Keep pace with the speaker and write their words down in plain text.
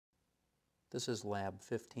This is Lab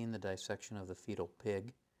 15, the dissection of the fetal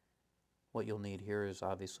pig. What you'll need here is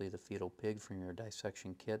obviously the fetal pig from your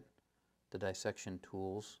dissection kit, the dissection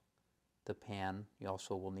tools, the pan. You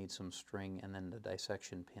also will need some string and then the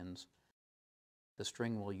dissection pins. The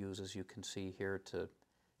string we'll use, as you can see here, to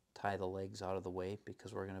tie the legs out of the way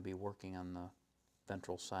because we're going to be working on the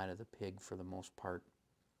ventral side of the pig for the most part.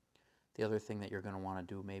 The other thing that you're going to want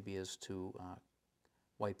to do maybe is to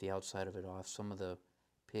wipe the outside of it off. Some of the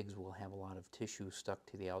pigs will have a lot of tissue stuck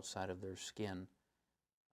to the outside of their skin.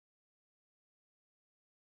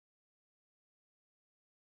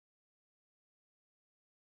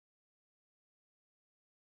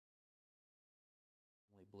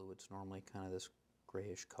 Blue, it's normally kind of this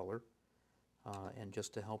grayish color. And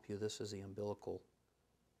just to help you, this is the umbilical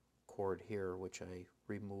cord here, which I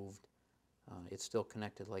removed. It's still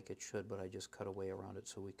connected like it should, but I just cut away around it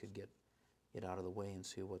so we could get it out of the way and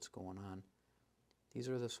see what's going on. These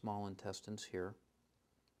are the small intestines here,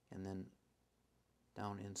 and then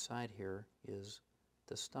down inside here is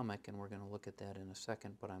the stomach, and we're going to look at that in a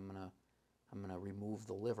second, but I'm going to remove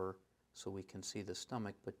the liver so we can see the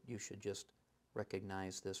stomach, but you should just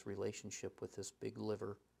recognize this relationship with this big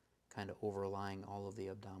liver kind of overlying all of the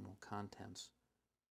abdominal contents.